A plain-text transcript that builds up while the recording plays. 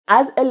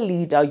as a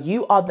leader,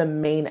 you are the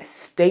main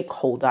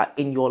stakeholder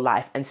in your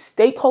life, and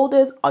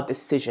stakeholders are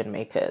decision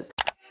makers.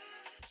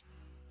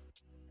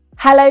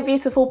 Hello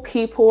beautiful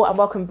people, and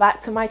welcome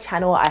back to my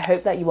channel. I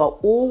hope that you are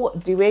all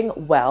doing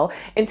well.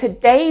 In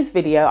today's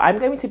video, I'm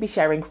going to be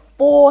sharing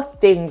 4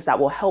 things that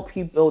will help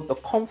you build the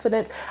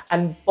confidence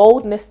and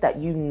boldness that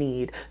you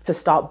need to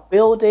start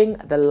building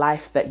the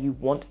life that you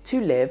want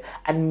to live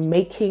and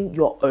making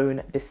your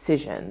own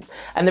decisions.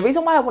 And the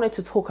reason why I wanted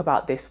to talk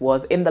about this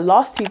was in the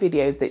last 2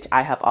 videos that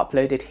I have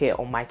uploaded here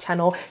on my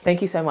channel.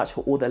 Thank you so much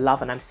for all the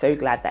love, and I'm so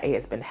glad that it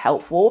has been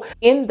helpful.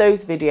 In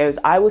those videos,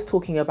 I was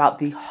talking about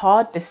the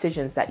hard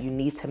decisions that you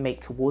need to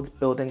make towards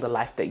building the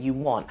life that you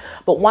want.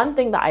 But one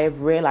thing that I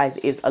have realized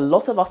is a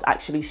lot of us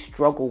actually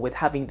struggle with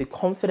having the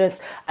confidence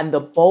and the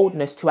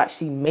boldness to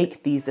actually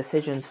make these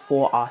decisions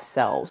for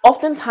ourselves.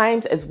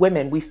 Oftentimes as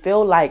women, we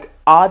feel like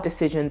our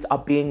decisions are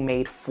being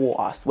made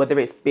for us, whether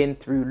it's been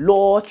through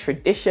law,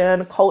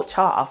 tradition, culture,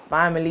 our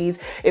families.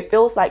 It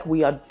feels like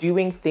we are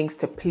doing things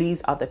to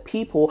please other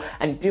people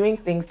and doing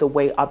things the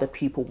way other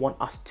people want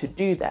us to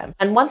do them.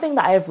 And one thing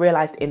that I have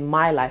realized in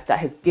my life that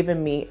has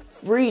given me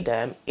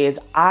freedom is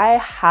I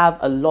have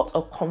a lot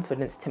of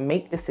confidence to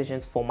make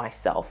decisions for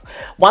myself.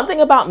 One thing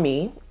about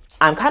me,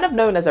 I'm kind of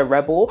known as a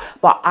rebel,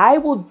 but I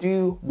will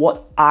do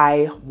what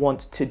I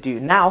want to do.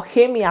 Now,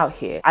 hear me out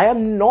here. I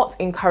am not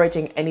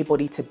encouraging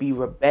anybody to be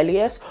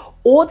rebellious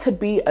or to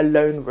be a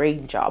lone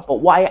ranger, but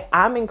what I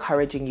am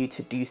encouraging you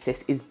to do,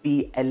 sis, is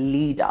be a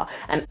leader.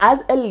 And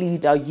as a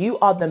leader, you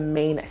are the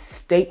main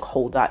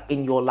stakeholder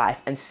in your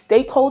life, and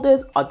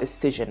stakeholders are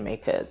decision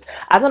makers.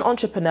 As an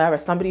entrepreneur,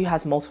 as somebody who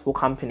has multiple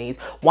companies,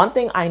 one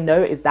thing I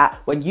know is that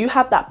when you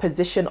have that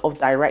position of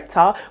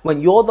director,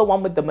 when you're the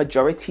one with the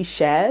majority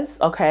shares,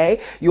 okay,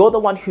 you're the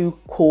one who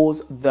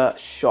calls the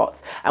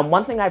shots. And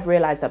one thing I've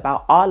realized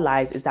about our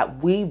lives is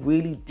that we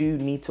really do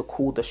need to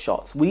call the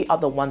shots. We are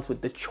the ones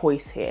with the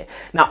choice here.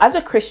 Now, as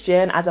a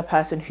Christian, as a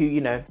person who, you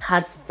know,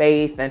 has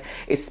faith and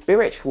is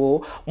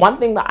spiritual, one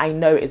thing that I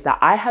know is that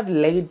I have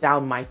laid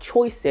down my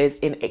choices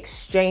in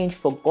exchange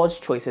for God's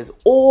choices,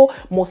 or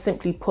more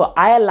simply put,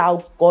 I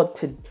allow God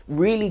to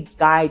really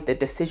guide the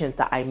decisions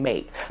that I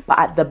make. But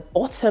at the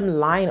bottom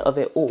line of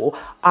it all,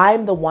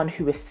 I'm the one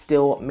who is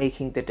still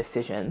making the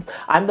decisions.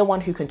 I'm the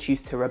one who can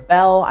choose to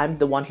rebel. I'm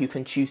the one who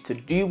can choose to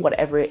do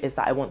whatever it is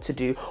that I want to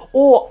do,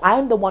 or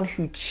I'm the one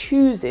who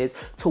chooses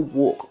to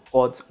walk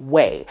God's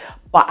way.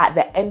 But at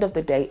the end of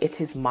the day, it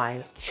is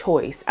my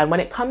choice. And when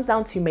it comes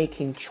down to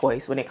making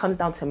choice, when it comes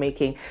down to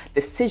making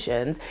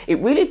decisions, it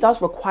really does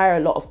require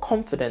a lot of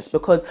confidence,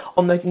 because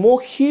on the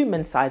more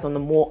human side, on the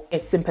more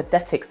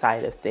sympathetic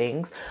side of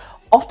things,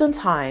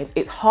 oftentimes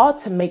it's hard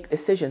to make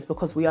decisions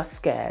because we are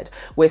scared.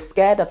 We're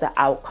scared of the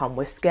outcome.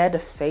 We're scared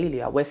of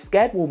failure. We're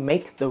scared we'll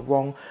make the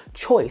wrong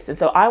choice. And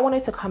so I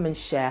wanted to come and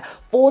share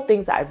 4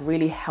 things that have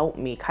really helped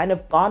me kind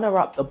of garner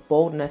up the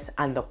boldness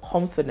and the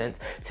confidence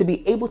to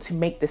be able to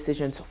make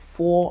decisions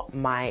for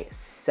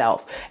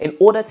myself, in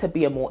order to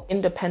be a more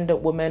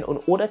independent woman, in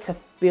order to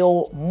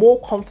feel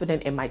more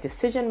confident in my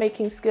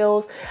decision-making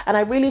skills. And I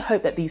really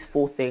hope that these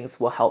 4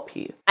 things will help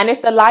you. And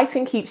if the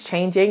lighting keeps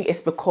changing,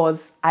 it's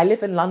because I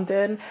live in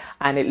London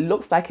and it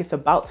looks like it's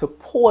about to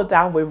pour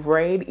down with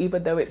rain,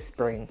 even though it's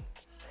spring.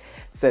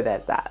 So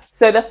there's that.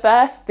 So the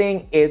first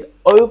thing is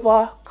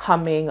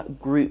overcoming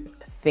group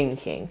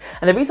thinking.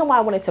 And the reason why I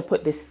wanted to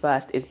put this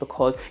first is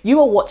because you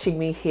are watching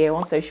me here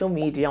on social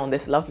media on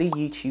this lovely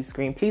YouTube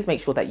screen. Please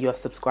make sure that you have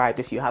subscribed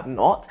if you have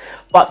not.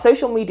 But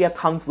social media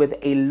comes with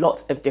a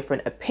lot of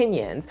different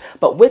opinions,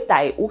 but with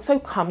that it also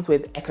comes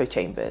with echo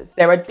chambers.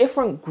 There are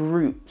different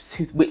groups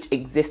which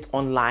exist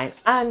online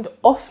and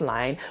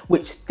offline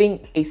which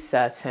think a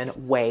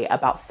certain way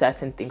about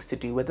certain things to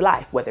do with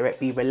life, whether it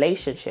be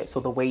relationships,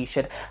 or the way you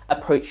should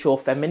approach your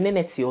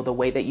femininity, or the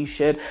way that you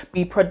should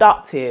be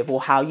productive,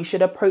 or how you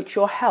should approach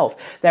your health.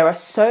 There are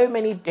so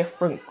many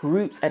different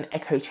groups and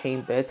echo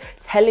chambers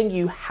telling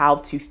you how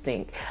to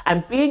think.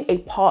 And being a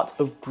part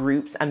of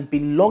groups and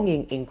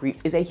belonging in groups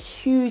is a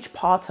huge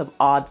part of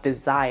our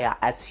desire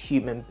as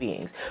human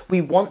beings. We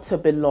want to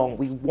belong.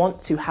 We want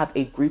to have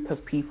a group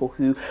of people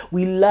who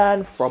we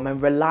learn from and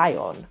rely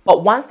on.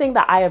 But one thing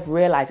that I have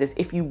realized is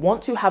if you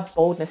want to have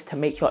boldness to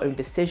make your own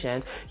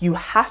decisions, you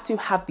have to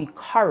have the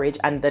courage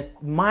and the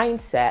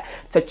mindset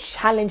to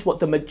challenge what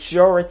the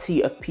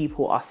majority of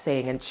people are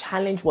saying and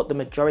challenge what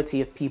the majority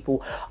of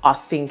people are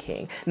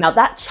thinking. Now,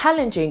 that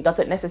challenging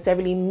doesn't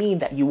necessarily mean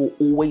that you will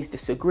always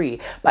disagree,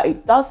 but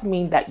it does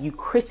mean that you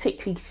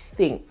critically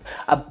think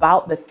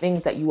about the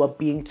things that you are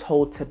being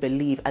told to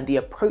believe and the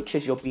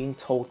approaches you're being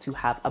told to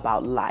have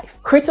about life.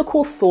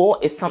 Critical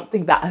thought is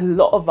something that a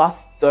lot of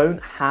us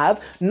don't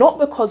have, not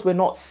because we're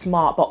not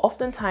smart, but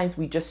oftentimes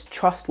we just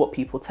trust what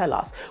people tell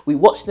us. We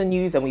watch the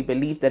news and we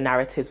believe the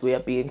narratives we are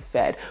being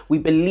fed. We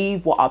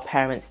believe what our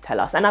parents tell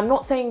us. And I'm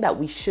not saying that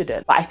we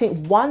shouldn't, but I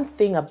think one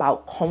thing about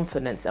about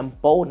confidence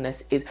and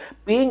boldness is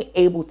being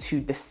able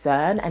to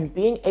discern and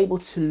being able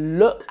to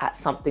look at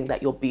something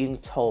that you're being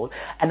told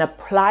and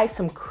apply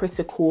some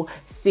critical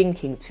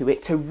thinking to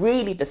it to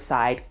really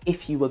decide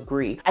if you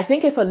agree. I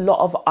think if a lot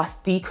of us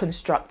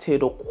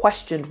deconstructed or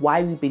questioned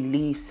why we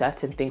believe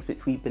certain things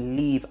which we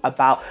believe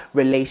about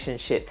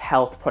relationships,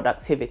 health,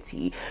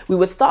 productivity, we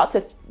would start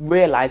to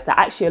realize that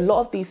actually a lot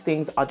of these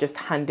things are just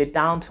handed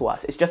down to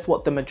us. It's just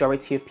what the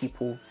majority of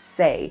people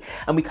say,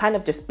 and we kind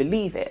of just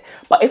believe it.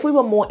 But if we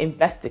were more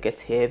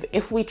investigative,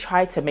 if we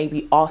try to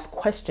maybe ask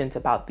questions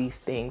about these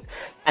things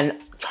and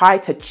try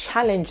to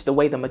challenge the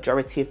way the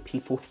majority of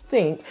people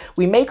think,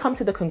 we may come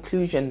to the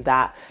conclusion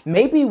that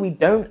maybe we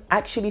don't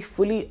actually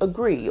fully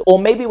agree, or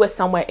maybe we're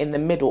somewhere in the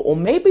middle, or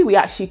maybe we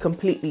actually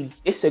completely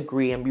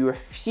disagree and we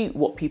refute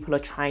what people are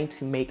trying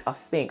to make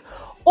us think.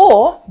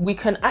 Or we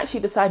can actually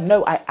decide,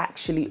 no, I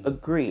actually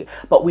agree.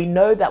 But we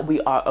know that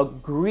we are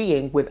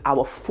agreeing with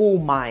our full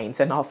minds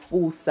and our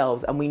full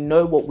selves, and we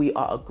know what we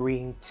are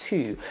agreeing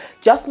to.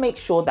 Just make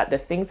sure that the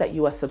things that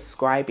you are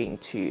subscribing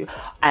to,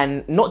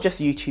 and not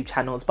just YouTube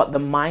channels, but the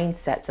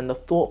mindsets and the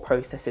thought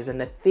processes and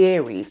the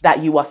theories that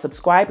you are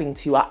subscribing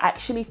to are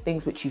actually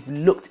things which you've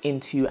looked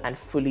into and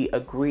fully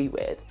agree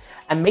with.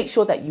 And make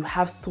sure that you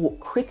have thought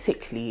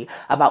critically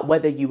about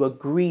whether you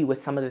agree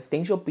with some of the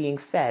things you're being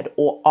fed,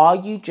 or are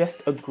you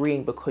just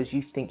agreeing because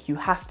you think you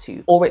have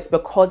to, or it's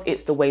because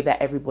it's the way that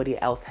everybody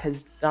else has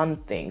done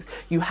things.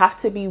 You have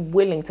to be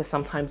willing to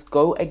sometimes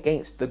go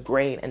against the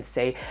grain and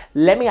say,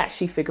 let me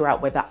actually figure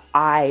out whether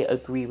I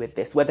agree with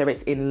this, whether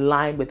it's in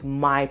line with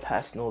my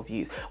personal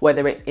views,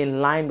 whether it's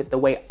in line with the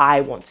way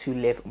I want to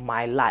live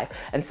my life.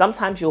 And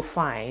sometimes you'll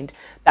find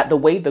that the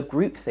way the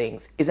group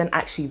thinks isn't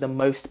actually the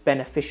most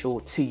beneficial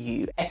to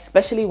you,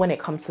 especially when it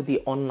comes to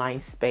the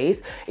online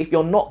space. If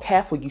you're not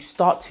careful, you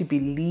start to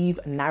believe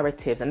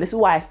narratives. And this is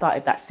why I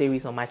started that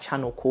series on my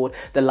channel called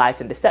the Lies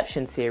and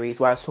Deception series,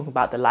 where I was talking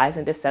about the lies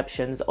and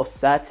deceptions of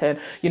certain,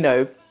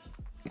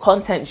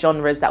 content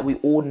genres that we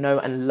all know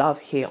and love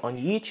here on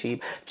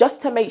YouTube, just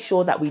to make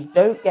sure that we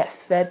don't get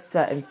fed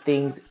certain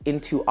things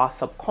into our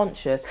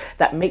subconscious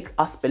that make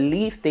us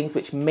believe things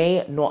which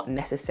may not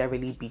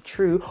necessarily be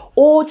true,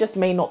 or just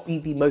may not be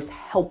the most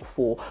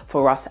helpful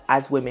for us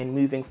as women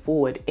moving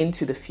forward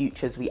into the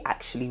futures we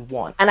actually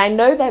want. And I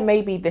know there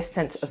may be this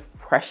sense of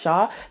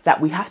pressure that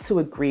we have to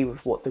agree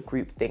with what the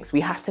group thinks. We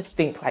have to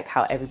think like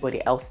how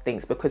everybody else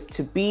thinks, because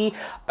to be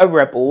a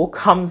rebel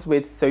comes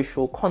with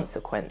social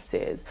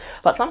consequences.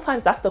 But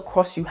sometimes that's the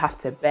cross you have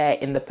to bear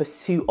in the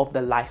pursuit of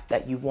the life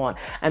that you want.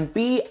 And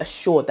be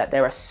assured that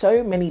there are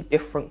so many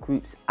different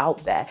groups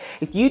out there.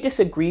 If you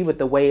disagree with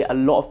the way a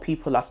lot of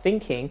people are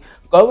thinking,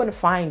 go and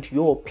find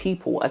your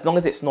people, as long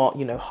as it's not,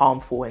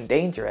 harmful and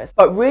dangerous.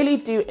 But really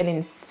do an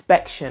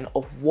inspection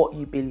of what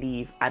you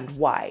believe and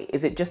why.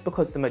 Is it just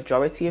because the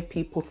majority of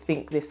people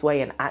think this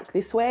way and act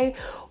this way?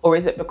 Or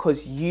is it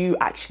because you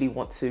actually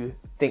want to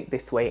think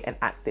this way and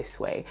act this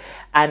way?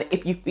 And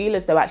if you feel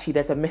as though actually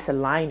there's a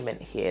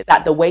misalignment here,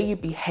 that the way you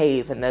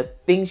behave and the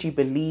things you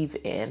believe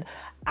in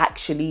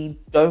actually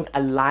don't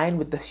align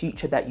with the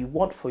future that you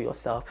want for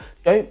yourself,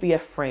 don't be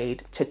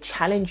afraid to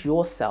challenge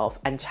yourself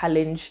and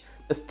challenge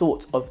the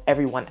thoughts of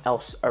everyone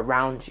else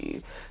around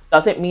you.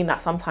 Does it mean that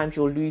sometimes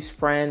you'll lose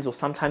friends, or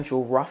sometimes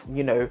you'll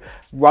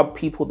rub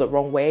people the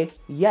wrong way?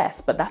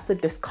 Yes, but that's the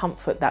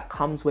discomfort that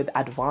comes with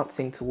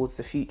advancing towards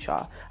the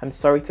future. I'm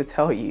sorry to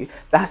tell you,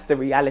 that's the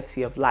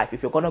reality of life.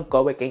 If you're gonna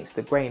go against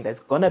the grain, there's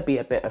gonna be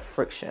a bit of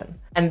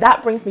friction. And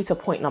that brings me to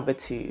point number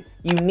 2.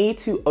 You need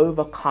to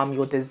overcome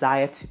your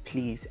desire to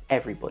please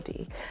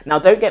everybody. Now,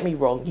 don't get me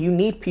wrong, you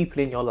need people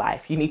in your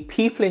life. You need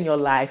people in your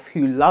life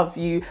who love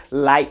you,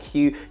 like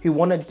you, who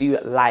wanna do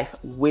life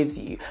with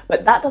you.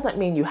 But that doesn't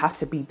mean you have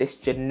to be this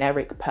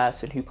generic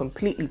person who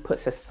completely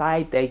puts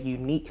aside their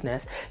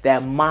uniqueness, their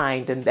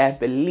mind and their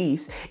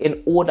beliefs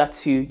in order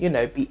to,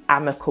 be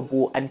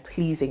amicable and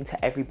pleasing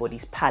to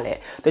everybody's palate.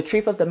 The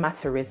truth of the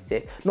matter is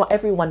this: not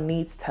everyone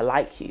needs to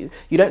like you.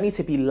 You don't need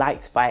to be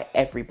liked by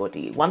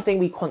everybody. One thing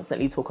we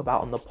constantly talk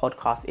about on the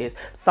podcast is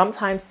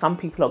sometimes some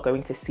people are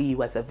going to see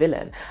you as a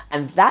villain,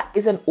 and that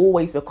isn't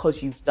always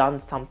because you've done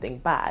something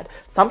bad.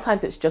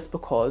 Sometimes it's just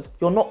because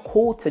you're not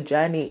called to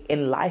journey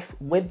in life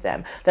with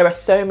them. There are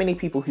so many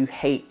people who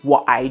hate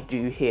what I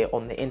do here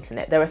on the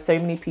internet. There are so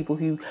many people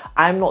who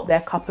I'm not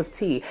their cup of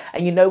tea.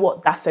 And you know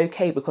what? That's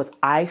okay, because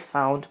I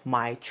found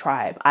my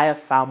tribe. I have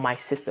found my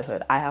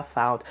sisterhood. I have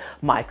found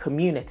my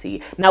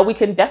community. Now, we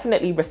can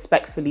definitely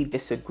respectfully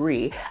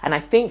disagree. And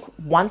I think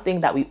one thing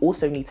that we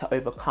also need to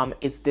overcome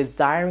is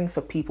desiring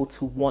for people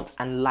to want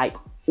and like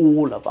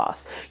all of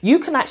us. You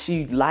can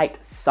actually like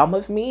some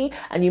of me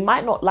and you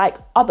might not like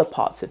other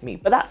parts of me,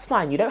 but that's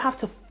fine. You don't have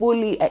to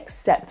fully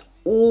accept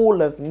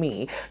all of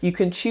me. You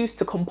can choose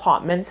to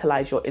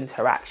compartmentalize your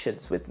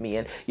interactions with me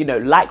and,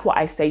 like what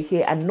I say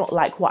here and not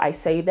like what I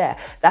say there.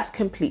 That's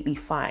completely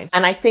fine.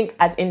 And I think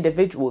as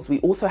individuals, we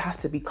also have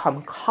to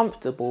become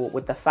comfortable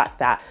with the fact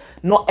that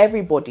not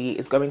everybody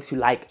is going to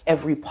like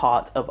every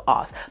part of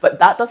us. But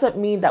that doesn't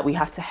mean that we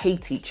have to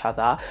hate each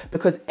other,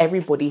 because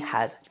everybody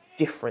has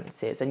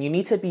differences, and you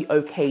need to be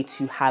okay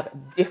to have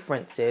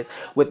differences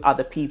with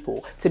other people,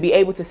 to be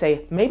able to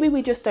say, maybe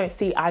we just don't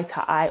see eye to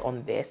eye on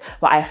this,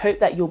 but I hope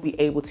that you'll be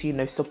able to, you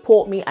know,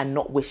 support me and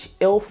not wish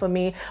ill for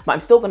me, but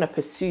I'm still going to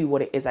pursue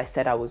what it is I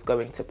said I was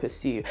going to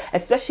pursue.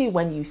 Especially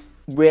when you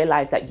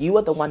realize that you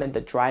are the one in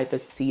the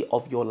driver's seat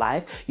of your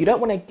life. You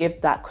don't want to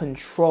give that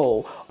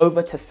control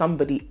over to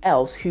somebody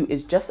else who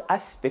is just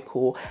as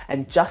fickle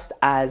and just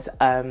as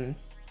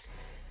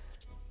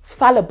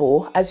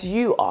fallible as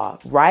you are,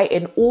 right?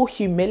 In all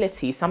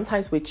humility,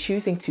 sometimes we're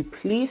choosing to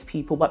please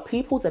people, but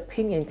people's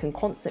opinion can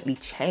constantly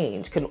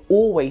change, can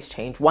always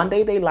change. One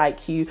day they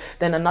like you,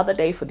 then another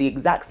day for the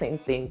exact same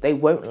thing, they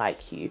won't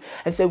like you.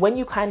 And so when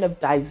you kind of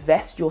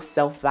divest your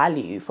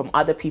self-value from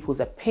other people's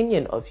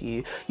opinion of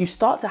you, you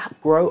start to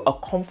grow a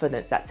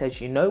confidence that says,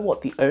 you know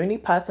what, the only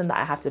person that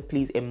I have to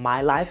please in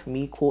my life,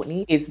 me,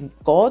 Courtney, is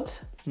God,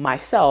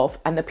 myself,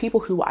 and the people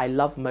who I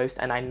love most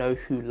and I know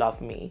who love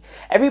me.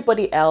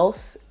 Everybody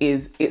else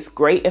it's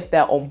great if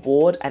they're on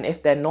board, and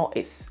if they're not,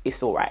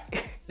 it's all right.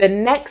 The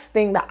next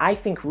thing that I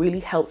think really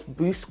helps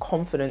boost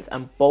confidence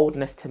and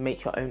boldness to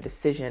make your own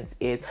decisions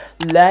is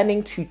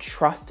learning to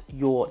trust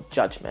your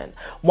judgment.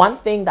 One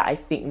thing that I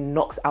think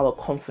knocks our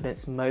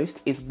confidence most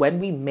is when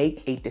we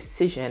make a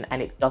decision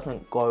and it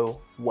doesn't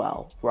go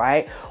well,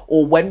 right?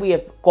 Or when we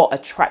have got a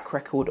track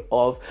record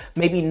of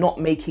maybe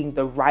not making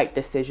the right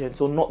decisions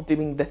or not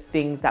doing the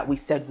things that we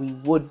said we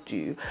would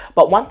do.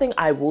 But one thing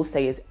I will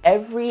say is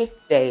every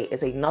day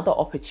is another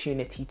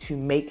opportunity to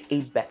make a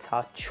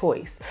better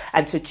choice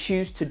and to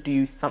choose to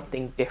do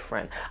something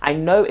different. I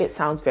know it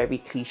sounds very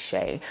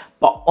cliche,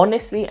 but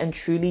honestly and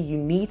truly, you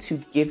need to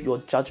give your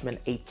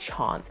judgment a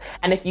chance.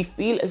 And if you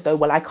feel as though,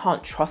 well, I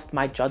can't trust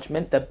my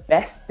judgment, the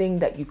best thing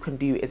that you can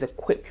do is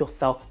equip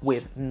yourself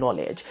with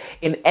knowledge.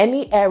 In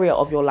any area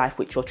of your life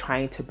which you're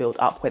trying to build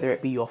up, whether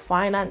it be your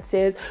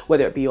finances,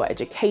 whether it be your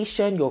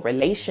education, your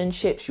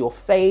relationships, your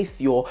faith,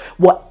 your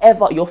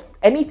whatever,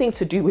 anything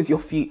to do with your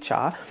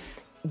future,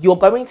 you're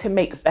going to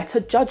make better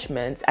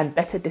judgments and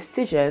better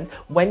decisions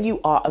when you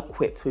are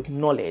equipped with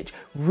knowledge.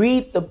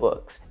 Read the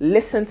books,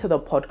 listen to the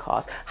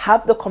podcast,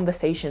 have the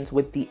conversations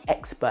with the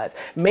experts.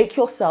 Make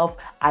yourself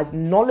as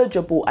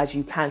knowledgeable as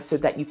you can so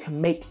that you can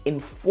make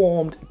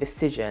informed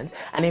decisions.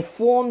 And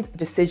informed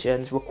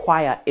decisions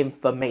require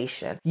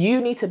information. You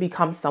need to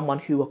become someone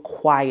who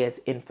acquires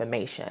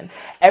information.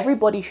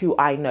 Everybody who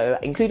I know,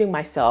 including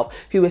myself,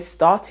 who has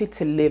started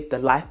to live the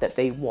life that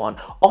they want,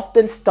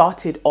 often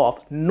started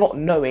off not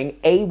knowing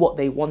A, what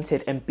they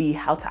wanted, and B,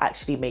 how to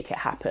actually make it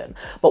happen.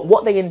 But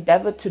what they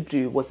endeavored to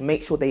do was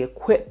make sure they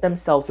equipped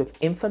themselves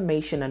with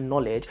information and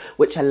knowledge,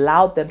 which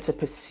allowed them to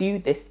pursue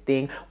this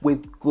thing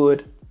with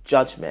good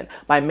judgment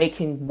by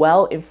making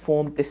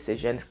well-informed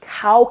decisions,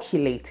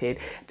 calculated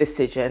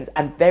decisions,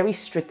 and very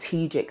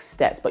strategic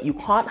steps. But you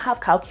can't have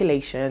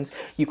calculations,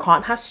 you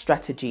can't have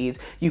strategies,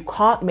 you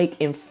can't make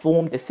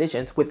informed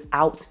decisions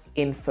without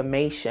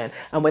information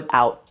and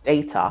without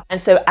data.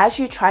 And so as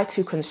you try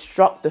to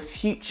construct the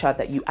future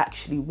that you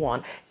actually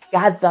want,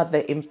 gather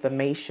the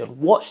information,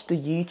 watch the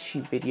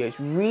YouTube videos,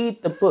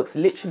 read the books.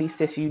 Literally,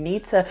 sis, you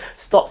need to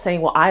stop saying,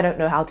 well, I don't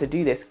know how to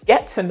do this.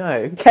 Get to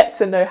know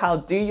how,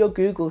 do your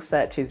Google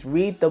searches,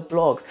 read the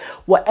blogs,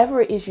 whatever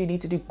it is you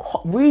need to do.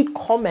 Read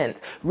comments,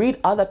 read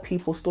other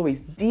people's stories,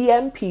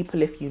 DM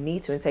people if you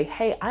need to and say,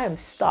 hey, I am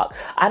stuck.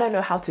 I don't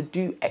know how to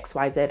do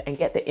XYZ, and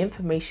get the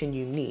information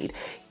you need.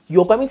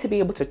 You're going to be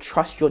able to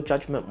trust your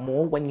judgment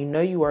more when you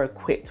know you are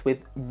equipped with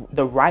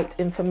the right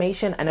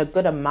information and a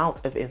good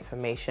amount of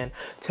information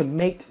to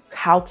make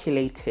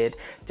calculated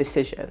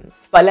decisions.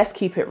 But let's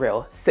keep it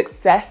real.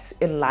 Success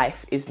in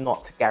life is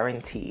not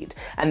guaranteed.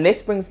 And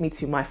this brings me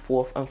to my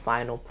fourth and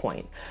final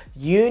point.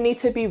 You need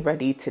to be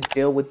ready to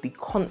deal with the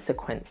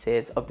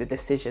consequences of the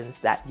decisions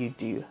that you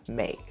do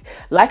make.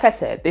 Like I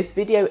said, this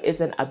video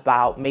isn't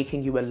about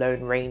making you a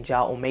lone ranger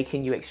or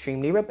making you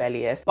extremely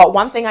rebellious. But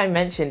one thing I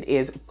mentioned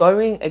is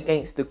going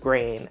against the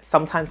grain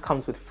sometimes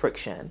comes with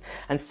friction.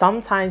 And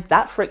sometimes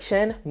that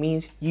friction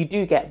means you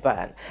do get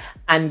burnt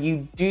and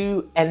you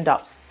do end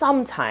up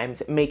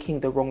sometimes making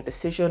the wrong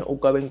decision or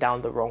going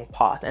down the wrong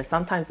path. And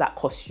sometimes that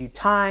costs you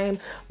time,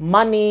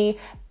 money,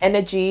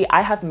 energy.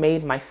 I have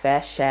made my fair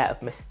share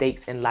of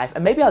mistakes in life,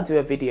 and maybe I'll do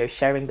a video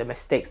sharing the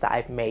mistakes that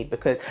I've made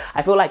because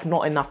I feel like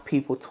not enough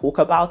people talk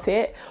about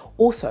it.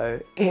 Also,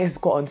 it has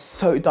gotten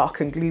so dark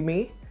and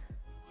gloomy.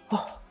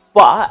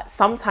 But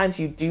sometimes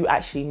you do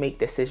actually make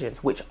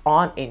decisions which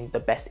aren't in the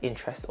best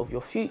interest of your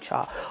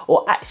future,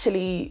 or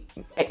actually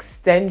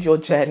extend your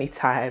journey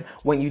time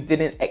when you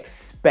didn't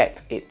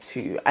expect it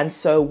to. And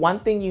so one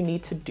thing you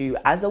need to do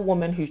as a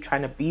woman who's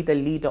trying to be the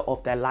leader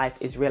of their life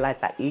is realize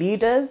that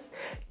leaders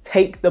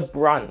take the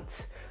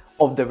brunt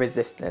of the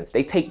resistance.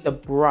 They take the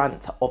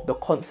brunt of the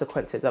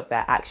consequences of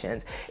their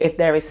actions. If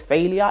there is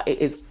failure, it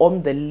is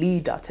on the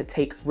leader to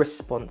take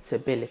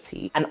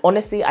responsibility. And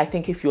honestly, I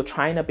think if you're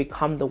trying to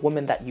become the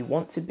woman that you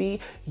want to be,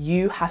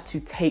 you have to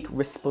take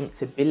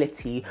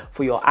responsibility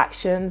for your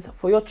actions,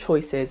 for your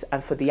choices,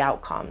 and for the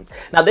outcomes.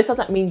 Now, this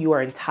doesn't mean you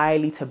are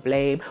entirely to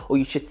blame or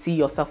you should see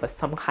yourself as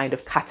some kind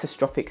of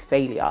catastrophic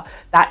failure.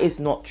 That is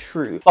not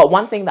true. But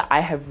one thing that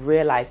I have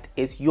realized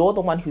is you're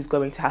the one who's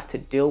going to have to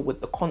deal with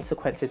the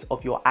consequences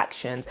of your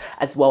actions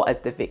as well as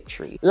the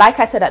victory. Like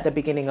I said at the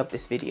beginning of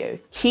this video,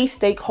 key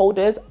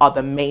stakeholders are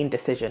the main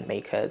decision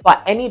makers,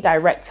 but any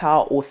director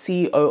or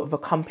CEO of a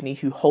company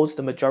who holds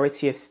the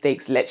majority of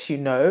stakes lets you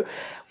know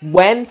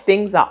when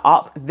things are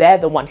up, they're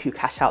the one who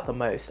cash out the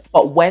most.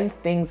 But when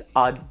things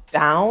are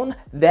down,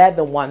 they're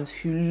the ones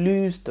who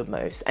lose the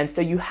most. And so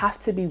you have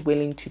to be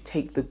willing to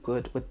take the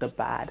good with the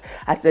bad.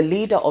 As the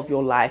leader of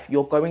your life,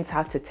 you're going to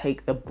have to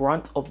take the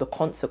brunt of the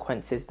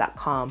consequences that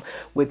come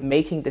with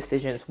making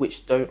decisions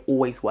which don't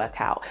always work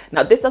out.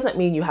 Now, this doesn't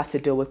mean you have to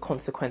deal with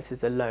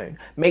consequences alone.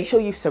 Make sure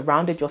you've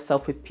surrounded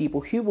yourself with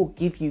people who will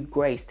give you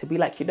grace to be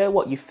like, you know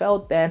what, you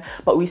failed then,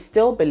 but we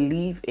still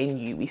believe in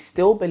you. We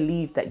still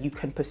believe that you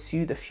can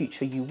pursue the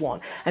future you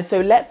want. And so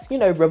let's,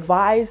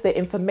 revise the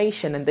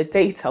information and the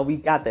data we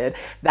gathered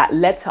that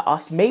led to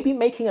us maybe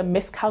making a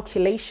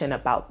miscalculation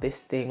about this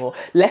thing, or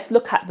let's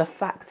look at the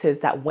factors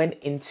that went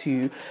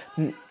into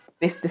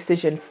this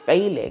decision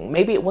failing.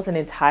 Maybe it wasn't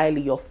entirely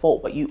your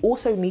fault, but you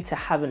also need to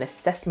have an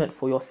assessment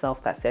for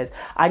yourself that says,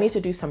 I need to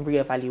do some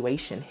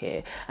reevaluation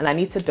here and I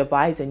need to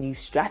devise a new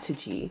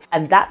strategy.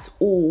 And that's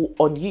all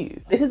on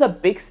you. This is a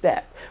big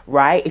step,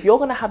 right? If you're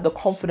going to have the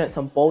confidence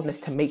and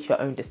boldness to make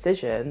your own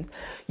decisions,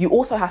 you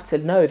also have to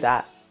know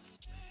that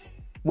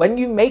when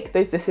you make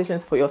those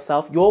decisions for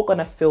yourself, you're going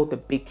to feel the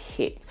big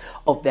hit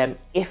of them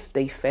if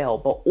they fail,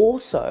 but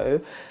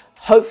also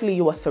hopefully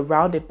you are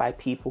surrounded by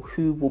people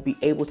who will be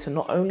able to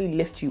not only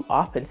lift you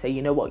up and say,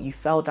 you know what, you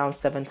fell down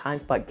 7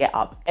 times, but get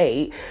up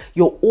 8.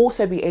 You'll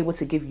also be able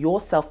to give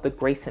yourself the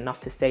grace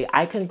enough to say,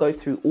 I can go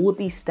through all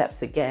these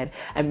steps again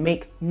and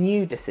make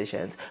new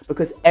decisions,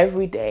 because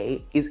every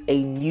day is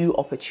a new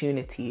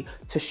opportunity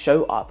to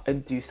show up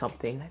and do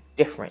something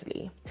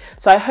differently.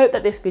 So I hope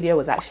that this video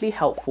was actually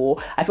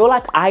helpful. I feel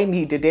like I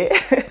needed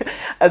it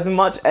as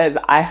much as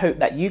I hope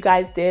that you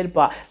guys did,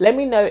 but let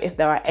me know if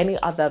there are any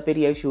other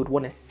videos you would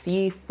want to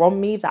see from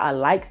me that are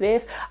like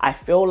this. I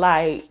feel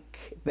like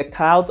the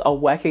clouds are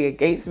working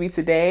against me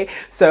today,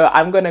 so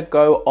I'm gonna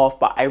go off,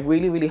 but I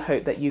really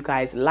hope that you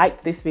guys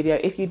liked this video.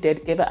 If you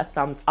did, give it a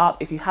thumbs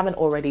up. If you haven't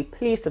already,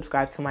 please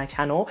subscribe to my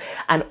channel,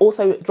 and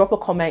also drop a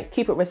comment,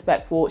 keep it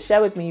respectful, share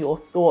with me your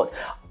thoughts.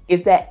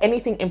 Is there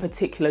anything in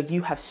particular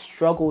you have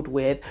struggled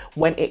with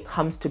when it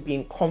comes to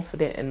being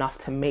confident enough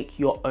to make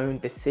your own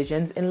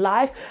decisions in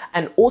life?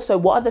 And also,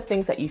 what are the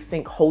things that you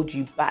think hold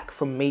you back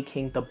from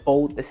making the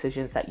bold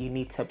decisions that you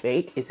need to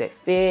make? Is it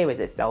fear? Is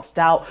it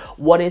self-doubt?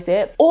 What is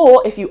it?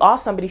 Or if you are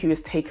somebody who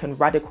has taken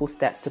radical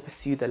steps to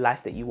pursue the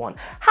life that you want,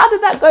 how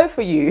did that go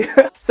for you?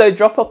 So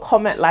drop a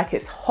comment like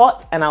it's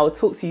hot, and I will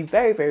talk to you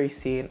very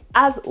soon.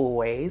 As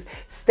always,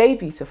 stay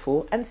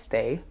beautiful and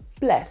stay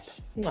blessed.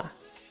 Mwah.